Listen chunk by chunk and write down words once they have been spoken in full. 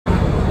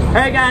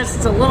Hey guys,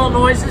 it's a little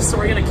noisy, so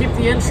we're gonna keep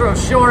the intro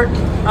short.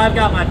 I've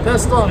got my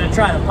pistol. I'm gonna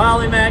try the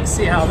Polymag,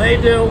 see how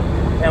they do.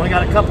 And we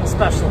got a couple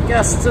special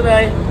guests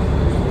today.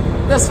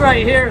 This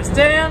right here is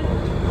Dan,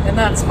 and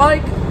that's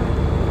Mike.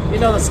 You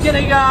know, the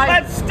skinny guy.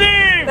 That's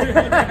Steve!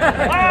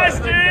 Hi,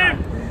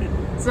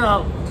 Steve!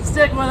 So,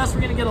 stick with us.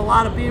 We're gonna get a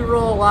lot of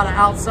B-roll, a lot of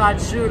outside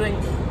shooting,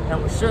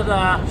 and we should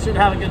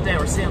have a good day.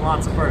 We're seeing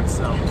lots of birds,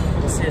 so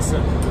we'll see you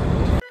soon.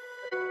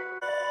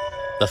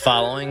 The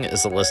following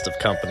is a list of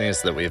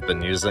companies that we've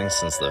been using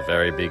since the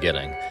very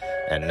beginning,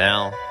 and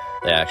now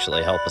they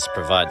actually help us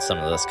provide some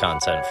of this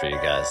content for you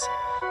guys.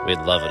 We'd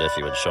love it if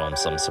you would show them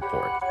some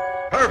support.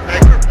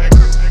 Perfect.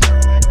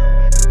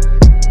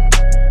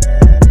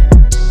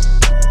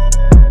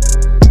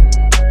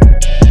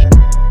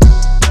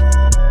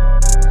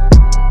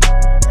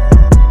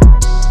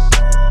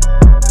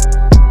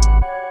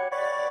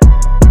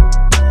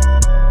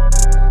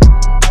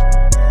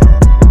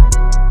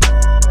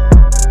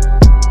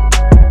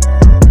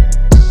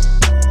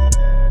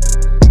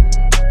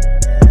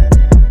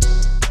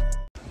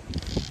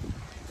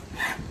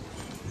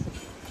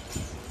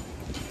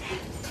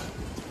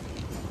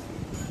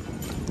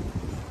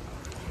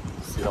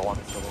 You don't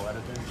want the silhouette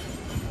there?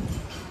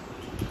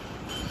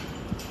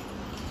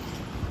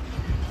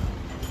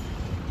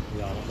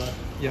 You on with that?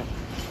 Yeah.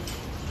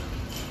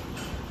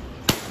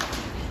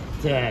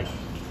 Dad,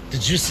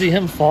 did you see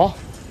him fall?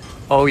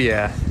 Oh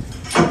yeah.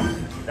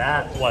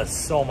 That was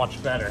so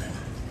much better.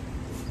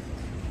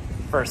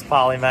 First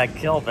Polymag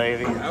kill,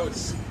 baby.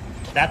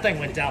 That thing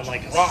went down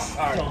like a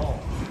stone.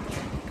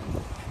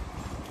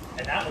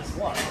 And that was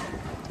what?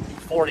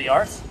 40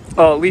 yards?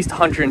 Oh, at least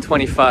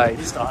 125. At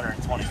least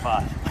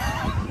 125.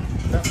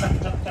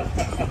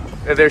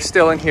 They're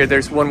still in here.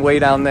 There's one way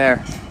down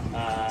there.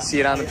 See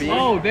it on the beam?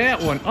 Oh,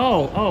 that one.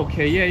 Oh,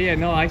 okay. Yeah.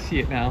 No, I see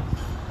it now.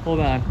 Hold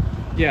on.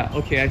 Yeah,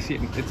 okay, I see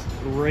it. It's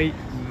right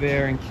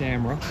there in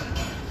camera.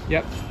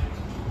 Yep.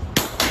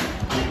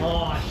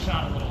 Oh, I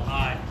shot a little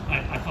high.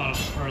 I thought it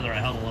was further. I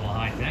held a little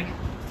high, I think.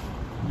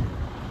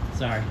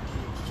 Sorry.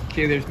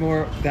 Okay, there's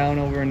more down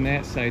over on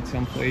that side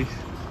someplace.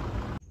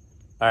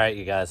 All right,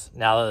 you guys,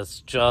 now that it's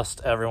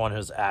just everyone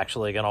who's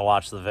actually going to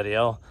watch the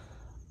video,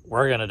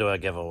 we're going to do a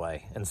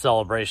giveaway in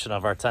celebration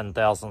of our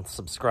 10,000th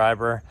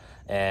subscriber.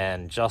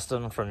 And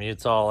Justin from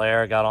Utah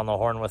Air got on the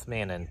horn with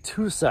me and in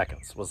 2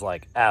 seconds was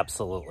like,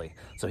 absolutely.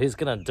 So he's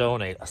going to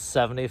donate a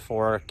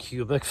 74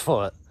 cubic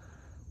foot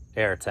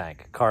air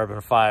tank, carbon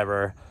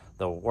fiber,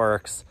 the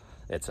works.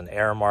 It's an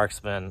Air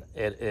Marksman.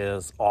 It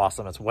is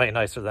awesome. It's way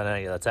nicer than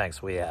any of the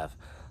tanks we have.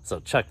 So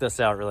check this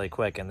out really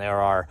quick. And there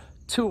are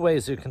 2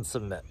 ways you can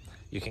submit.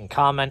 You can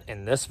comment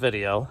in this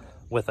video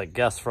with a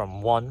guess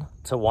from 1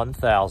 to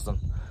 1,000,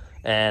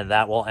 and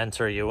that will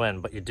enter you in,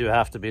 but you do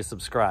have to be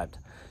subscribed.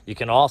 You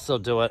can also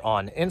do it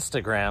on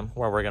Instagram,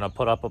 where we're going to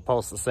put up a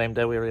post the same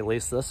day we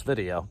release this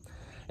video.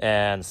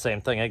 And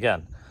same thing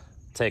again.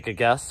 Take a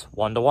guess,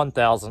 1 to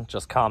 1,000,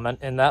 just comment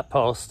in that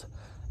post.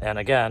 And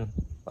again,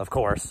 of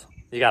course,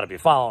 you got to be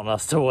following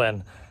us to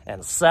win.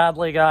 And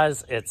sadly,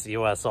 guys, it's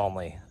US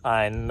only.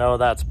 I know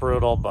that's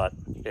brutal, but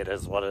it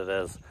is what it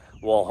is.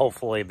 We'll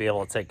hopefully be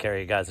able to take care of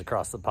you guys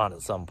across the pond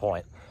at some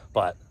point.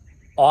 But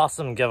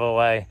awesome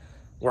giveaway,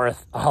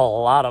 worth a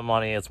lot of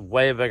money. It's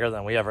way bigger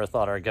than we ever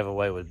thought our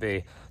giveaway would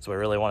be. So we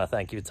really want to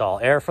thank Utah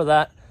Air for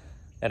that.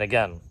 And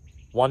again,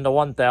 1 to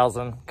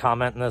 1,000,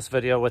 comment in this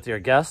video with your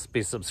guess,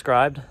 be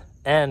subscribed,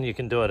 and you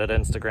can do it at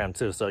Instagram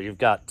too. So you've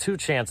got 2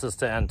 chances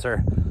to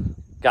enter.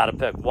 Got to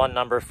pick 1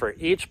 number for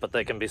each, but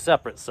they can be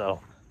separate.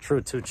 So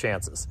true 2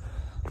 chances.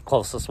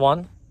 Closest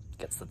one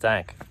gets the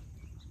tank.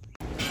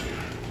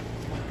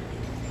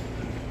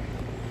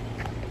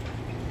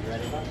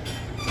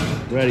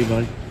 Ready,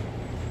 buddy.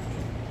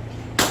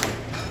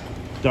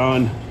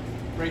 Done.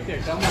 Right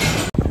there, down.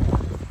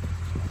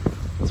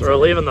 So we're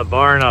leaving the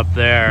barn up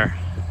there.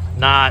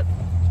 Not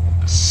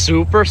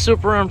super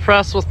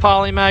impressed with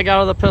Polymag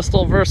out of the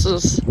pistol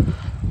versus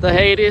the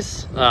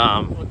Hades.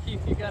 Well,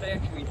 Keith, you gotta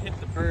actually hit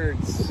the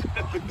birds.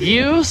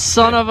 You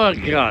son of a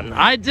gun.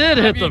 I did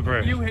hit the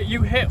bird.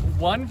 You hit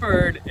one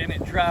bird and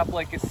it dropped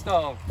like a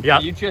stone. Yeah.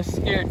 You just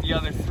scared the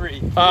other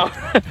 3.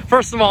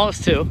 First of all, it was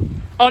 2.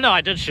 Oh no,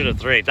 I did shoot a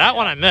 3. That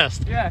one I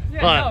missed. Yeah,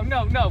 but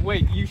no,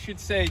 wait, you should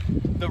say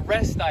the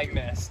rest I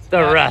missed.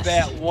 The rest.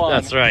 That one.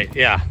 That's right,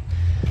 yeah.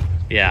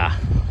 Yeah.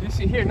 You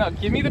see, here, no,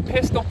 give me the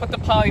pistol, put the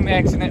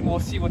Polymags in it, and we'll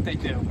see what they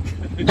do.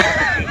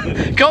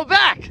 Go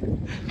back!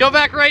 Go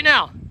back right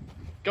now.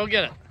 Go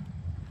get it.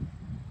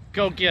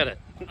 Go get it.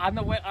 On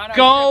the way, on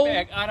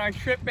our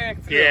trip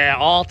back through. Yeah,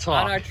 all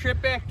talk. On our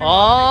trip back through.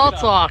 All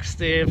talk,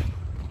 Steve.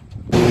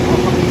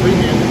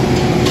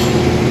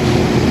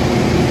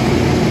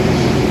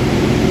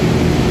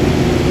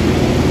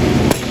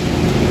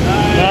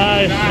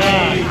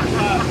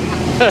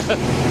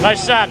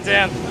 Nice shot,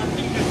 Dan.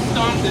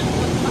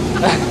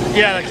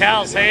 Yeah, the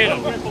cows hate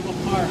him.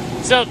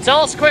 So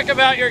tell us quick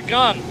about your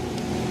gun.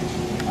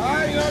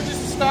 Just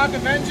a stock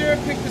Avenger.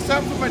 Picked this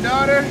up for my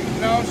daughter.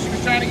 She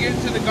was trying to get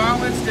into the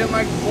gauntlets, didn't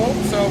like the bolt,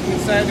 so we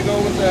decided to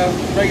go with the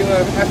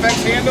regular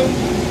FX handle.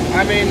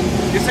 I mean,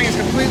 this thing is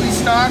completely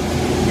stock.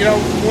 you know,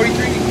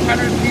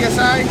 4,300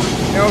 PSI.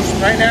 You know,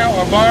 right now,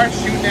 our bar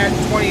shooting at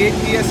 28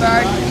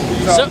 PSI.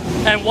 So,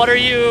 and what are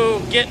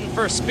you getting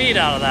for speed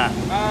out of that?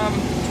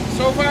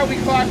 So far we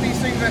clocked these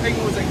things, I think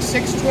it was like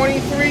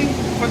 623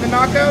 for the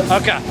knockouts.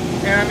 Okay.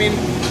 And I mean,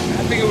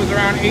 I think it was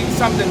around 8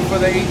 something for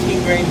the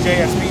 18 grain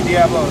JSP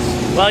Diablos.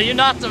 Well, you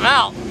knocked them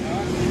out.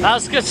 That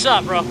was a good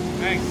shot, bro.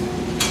 Thanks.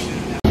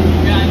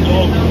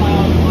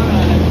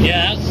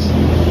 Yes,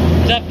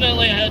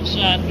 definitely a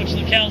headshot, which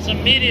the cows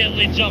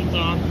immediately jumped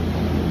on.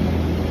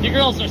 You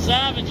girls are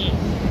savages.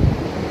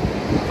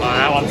 Oh,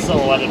 that one's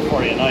silhouetted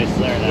for you nice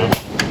there now.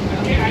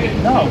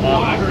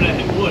 No, I heard it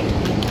hit wood.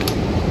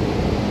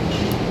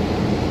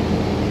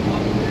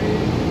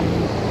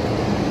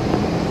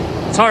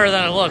 It's harder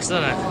than it looks,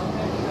 isn't it?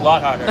 A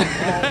lot harder.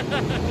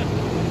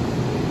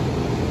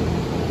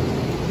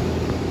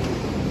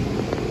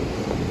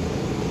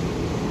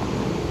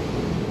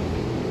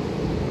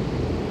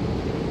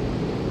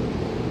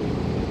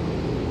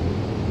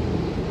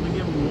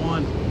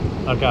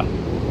 Okay.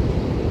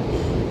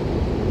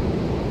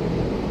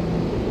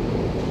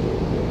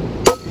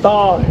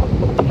 Dog.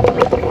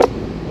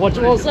 What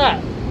was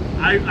that?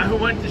 I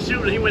went to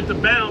shoot and he went to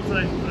bounce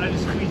and I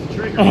just squeezed the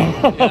trigger.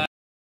 Yeah.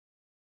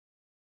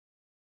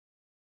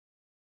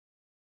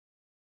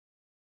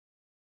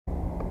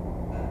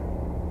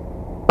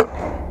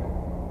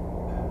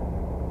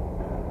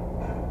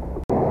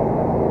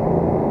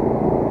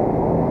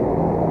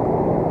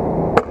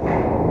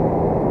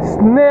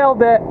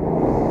 Nailed it.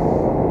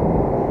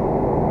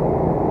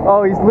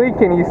 Oh, he's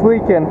leaking, he's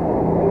leaking.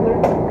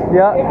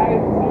 Yeah.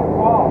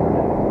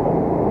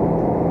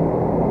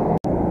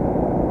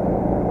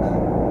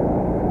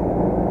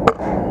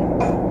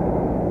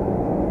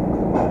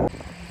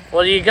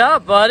 What do you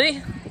got,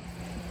 buddy?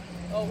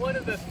 Oh, one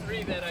of the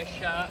 3 that I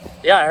shot.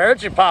 Yeah, I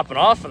heard you popping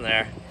off in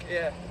there.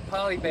 Yeah,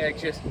 polybag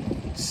just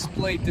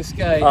splayed this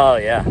guy. Oh,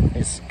 yeah.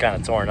 He's kind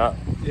of torn up.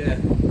 Yeah.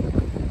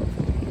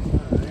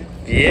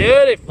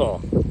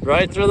 Beautiful.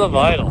 Right through the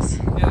vitals.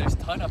 Yeah, there's a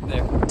ton up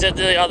there. Did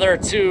the other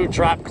 2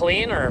 drop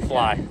clean or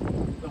fly?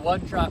 The one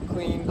dropped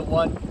clean, the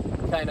one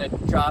kind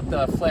of dropped,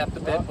 flapped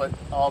a bit, but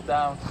all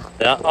down.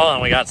 Yeah. Oh,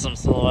 and we got some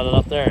silhouetted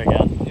up there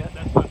again. Yeah,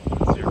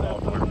 that's your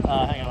fault.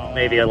 Hang on.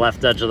 Maybe a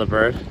left edge of the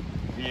bird.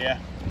 Yeah,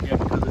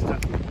 because it's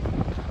got a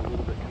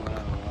little bit coming out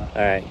of the left.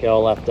 All right, go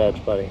left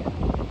edge, buddy.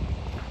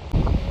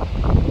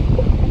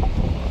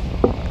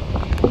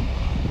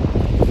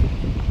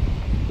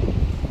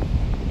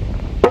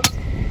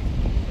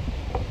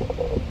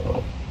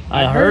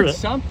 I heard it.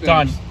 Something.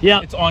 Done.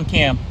 Yeah. It's on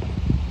cam.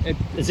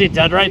 Is he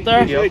dead right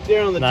there? He's right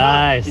there on the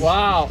Nice. top.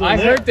 Wow, Still I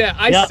there. heard that.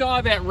 I Yep.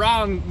 saw that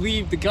round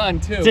leave the gun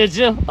too. Did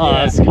you? Oh, Yeah.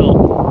 that's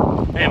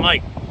cool. Hey,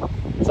 Mike.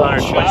 It's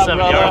 127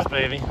 brother. yards,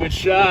 baby. Good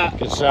shot.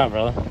 Good shot,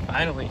 brother.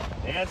 Finally.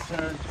 Dad's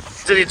turn.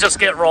 Did he just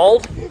get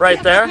rolled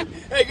right there?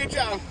 Hey, good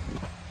job.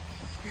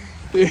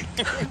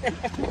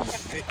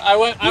 I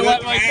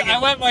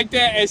went like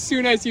that as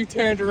soon as you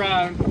turned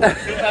around.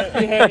 Left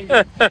me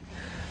hanging.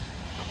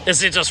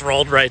 Is he just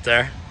rolled right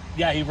there?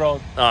 Yeah, he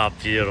rolled. Oh,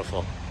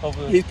 beautiful.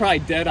 Hopefully. He's probably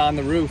dead on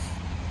the roof.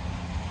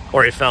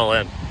 Or he fell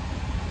in.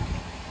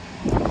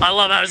 I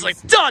love how he's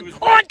like, done!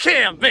 On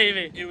cam,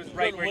 baby! It was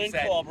right where he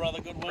said. Good wind call, brother.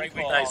 Good wind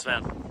call. Thanks,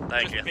 man.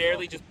 Thank you.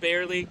 Just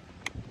barely.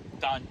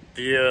 Done.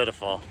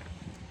 Beautiful.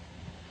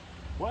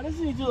 Why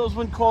doesn't he do those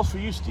wind calls for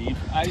you, Steve?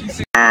 Oh, he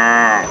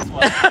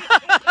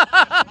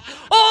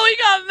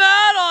got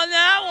mad on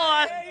that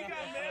one!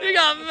 He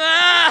got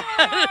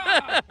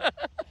mad!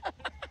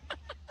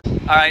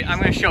 All right, I'm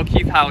gonna show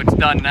Keith how it's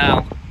done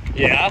now.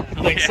 Yeah?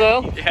 Think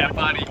so? Yeah,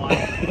 buddy. All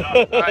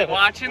right,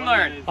 watch and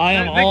learn. I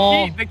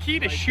am the key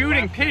to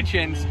shooting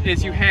pigeons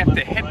is you have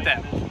to hit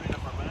them.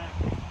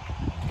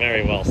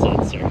 Very well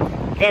said, sir.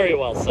 Very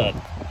well said.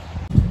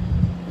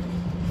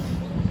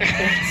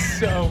 It's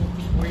so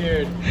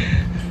weird.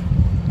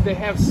 They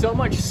have so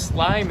much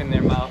slime in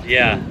their mouth.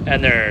 Yeah,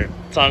 and their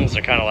tongues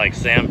are kind of like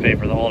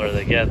sandpaper. The older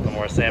they get, the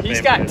more sandpaper.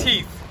 He's got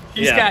teeth.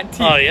 He's Yeah. got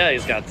teeth. Oh, yeah,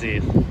 he's got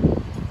teeth.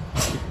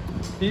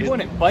 He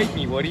wouldn't bite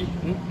me, would he?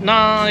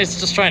 No, he's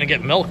just trying to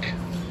get milk.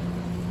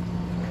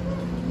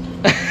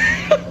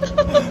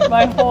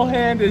 My whole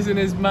hand is in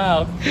his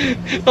mouth.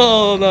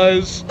 Oh,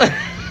 nice.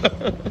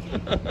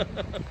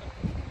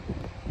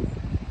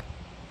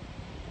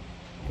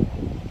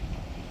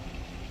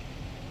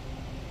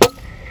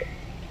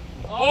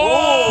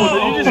 Oh,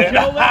 did you just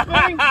kill that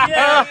thing?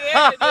 Yeah,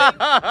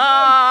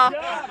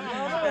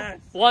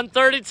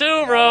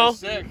 132, bro.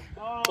 Sick.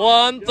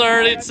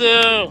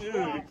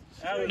 132.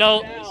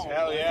 No,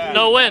 Hell yeah.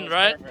 no wind,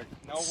 right?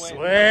 No wind. Sweet.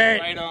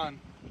 Right on.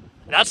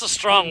 That's a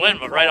strong wind,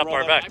 but right up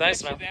our back.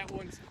 Thanks, man. That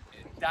one's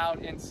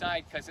down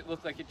inside because it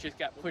looked like it just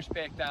got pushed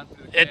back down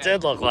through the It cab.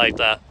 did look like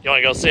that. You want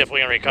to go see if we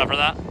can recover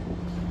that?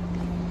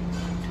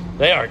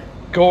 They are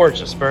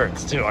gorgeous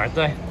birds, too, aren't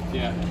they?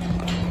 Yeah.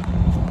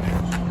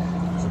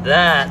 So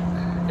that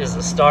is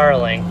a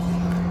starling.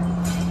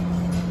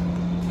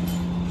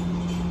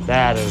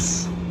 That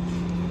is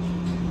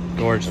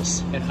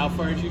gorgeous. And how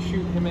far did you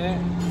shoot him at?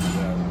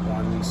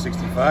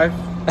 165?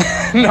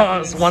 No, it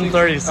was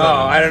 137. Oh,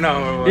 I don't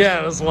know. Yeah,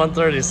 it was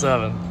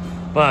 137.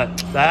 But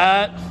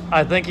that,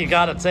 I think you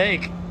got to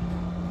take.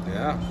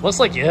 Yeah. Looks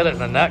like you hit it in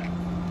the neck.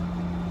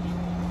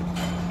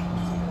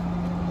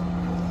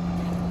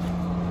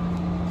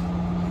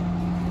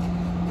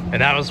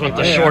 And that was with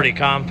the Shorty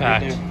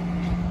Compact.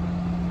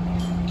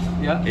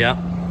 Yeah. Yeah.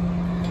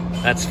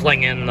 That's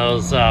flinging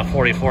those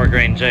 44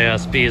 grain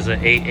JSBs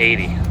at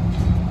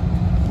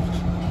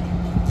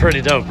 880.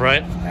 Pretty dope,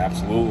 right?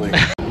 Absolutely.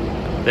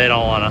 They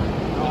don't want to.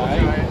 All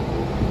right.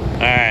 All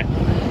right.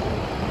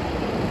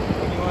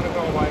 When do you want to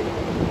go, Mike?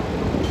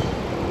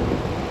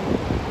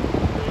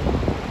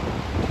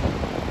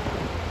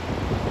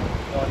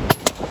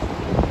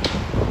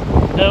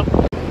 Nope.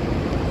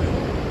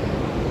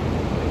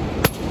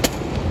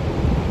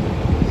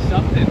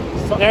 Something.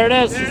 There it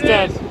is. It's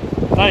dead.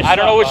 Nice I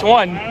don't know which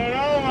one. I don't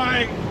know,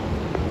 Mike.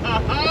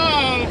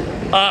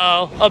 Oh.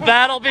 Uh-oh. A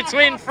battle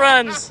between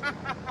friends.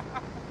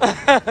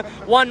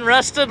 One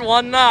rested,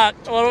 one not.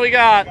 What do we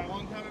got? Got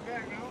one coming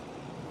back now.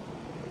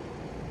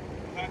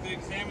 Have to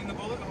examine the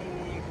bullet hole.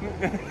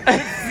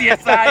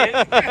 CSI.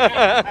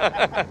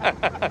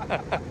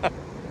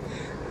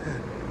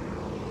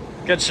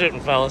 Good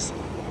shooting, fellas.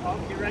 Oh,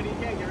 get ready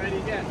again. Get ready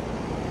again.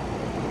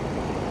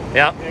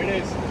 Yep. There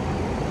it is.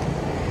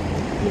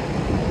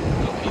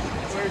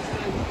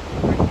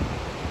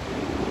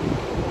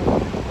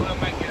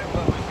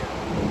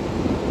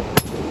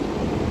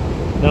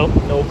 Nope.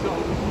 Nope.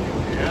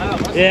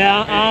 Yeah.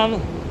 Yeah,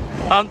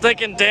 I'm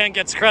thinking Dan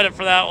gets credit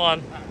for that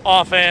one.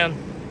 Offhand.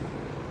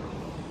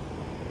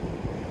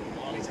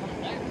 He's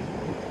coming back.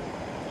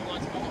 He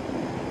wants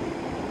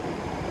more.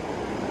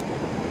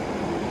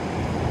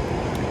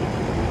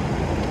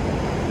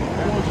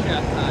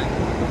 Shot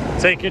time.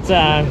 Take your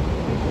time.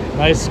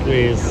 Nice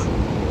squeeze.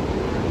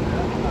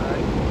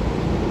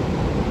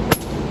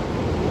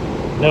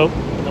 Nope.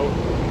 Nope.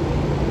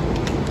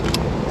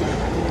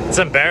 It's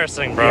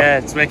embarrassing, bro. Yeah,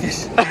 it's making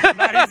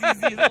not as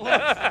easy as it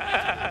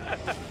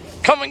looks.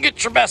 Come and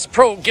get your Bass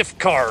Pro gift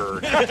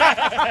card.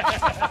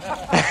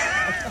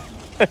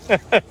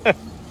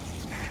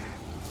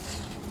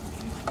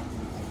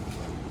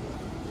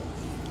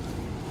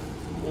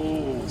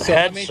 So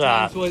how many Headshot.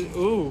 times was,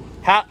 ooh.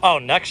 Oh,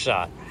 neck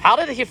shot. How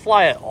did he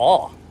fly at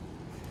all?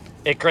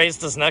 It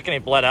grazed his neck and he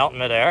bled out in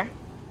midair?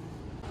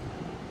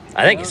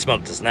 I think he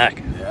smoked his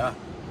neck. Yeah.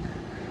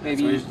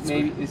 Maybe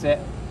is that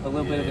a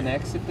little bit of an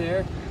exit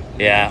there?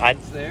 Yeah,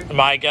 There?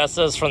 my guess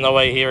is from the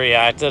way he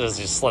reacted is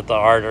he slit the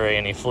artery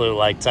and he flew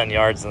like 10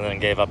 yards and then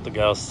gave up the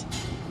ghost.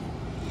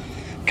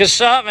 Good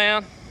shot,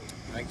 man.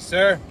 Thanks,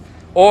 sir.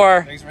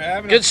 Or, Thanks for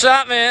having good us.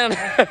 shot, man.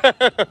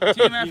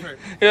 Team effort.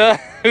 Yeah,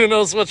 who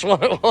knows which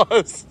one it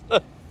was.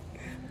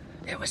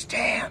 It was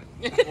Dan.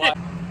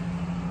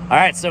 All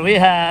right, so we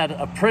had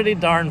a pretty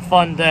darn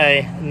fun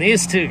day. And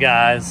these two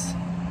guys,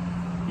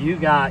 you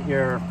got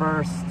your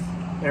first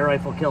air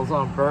rifle kills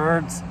on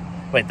birds.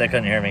 Wait, they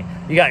couldn't hear me.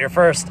 You got your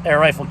first air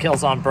rifle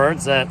kills on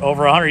birds at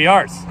over 100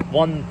 yards.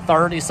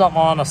 130 something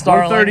on a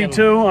starling.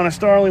 132 on a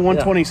starling,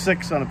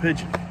 126 on a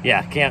pigeon.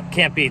 Yeah,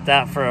 can't beat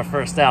that for a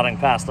first outing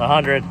past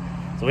 100.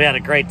 So we had a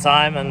great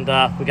time, and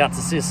we got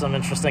to see some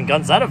interesting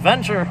guns. That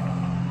Avenger,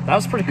 that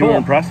was pretty You were cool.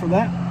 impressed with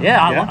that?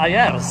 Yeah,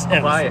 yeah, it was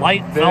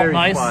light, felt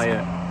nice.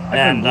 I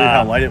couldn't believe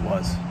how light it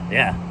was.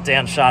 Yeah,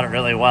 Dan shot it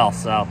really well.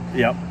 So,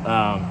 Yep.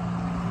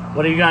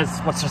 what do you guys?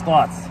 What's your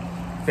thoughts?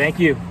 Thank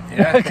you.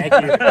 Yeah. Thank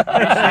you.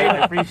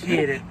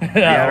 Appreciate it.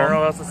 Yeah, I don't know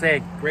what else to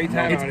say. Great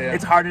time out here.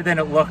 It's harder than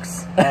it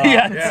looks.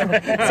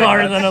 It's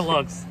harder than it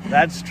looks.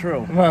 That's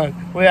true.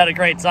 We had a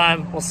great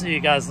time. We'll see you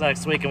guys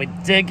next week, and we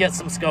did get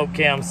some scope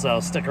cams, so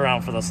stick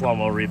around for the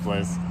slow-mo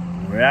replays.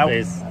 We're out.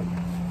 Peace.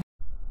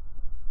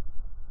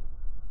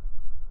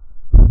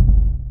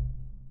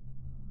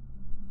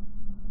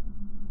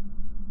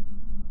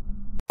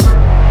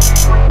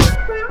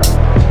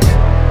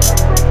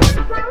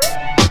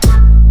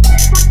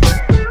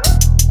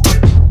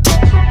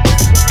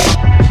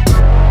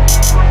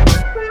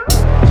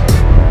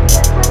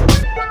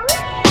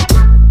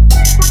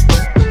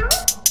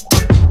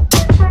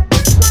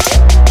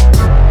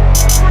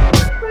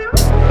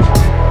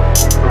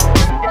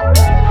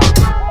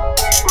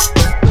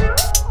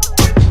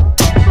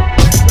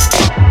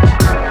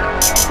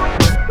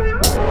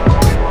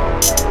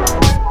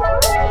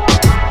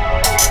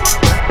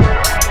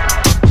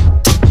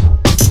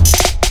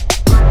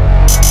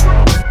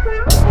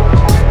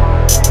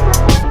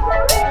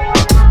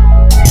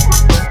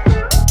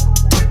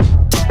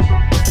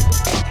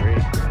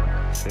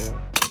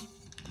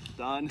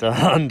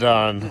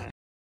 Done.